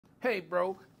Hey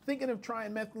bro, thinking of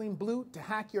trying Methylene Blue to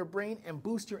hack your brain and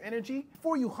boost your energy?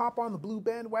 Before you hop on the blue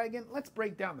bandwagon, let's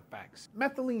break down the facts.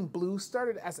 Methylene Blue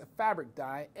started as a fabric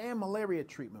dye and malaria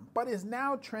treatment, but is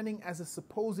now trending as a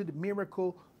supposed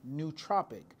miracle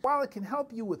nootropic. While it can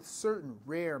help you with certain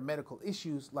rare medical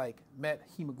issues like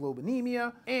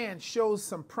methemoglobinemia and shows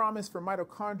some promise for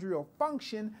mitochondrial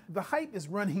function, the hype is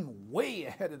running way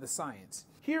ahead of the science.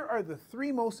 Here are the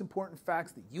 3 most important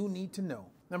facts that you need to know.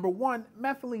 Number 1,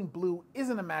 Methylene Blue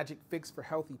isn't a magic fix for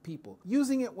healthy people.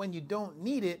 Using it when you don't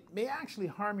need it may actually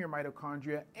harm your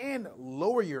mitochondria and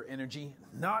lower your energy,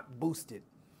 not boost it.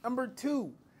 Number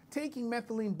 2, taking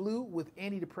Methylene Blue with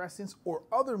antidepressants or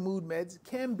other mood meds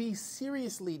can be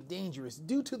seriously dangerous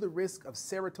due to the risk of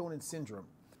serotonin syndrome.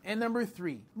 And number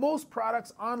 3, most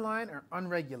products online are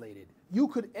unregulated. You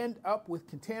could end up with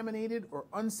contaminated or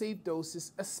unsafe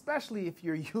doses, especially if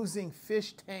you're using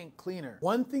fish tank cleaner.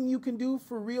 One thing you can do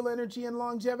for real energy and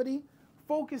longevity?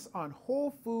 Focus on whole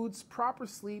foods, proper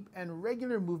sleep, and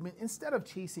regular movement instead of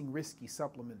chasing risky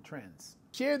supplement trends.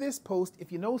 Share this post if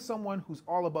you know someone who's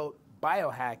all about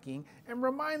biohacking, and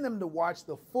remind them to watch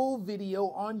the full video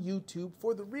on YouTube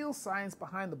for the real science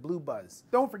behind the blue buzz.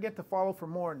 Don't forget to follow for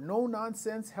more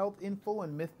no-nonsense health info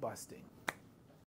and myth busting.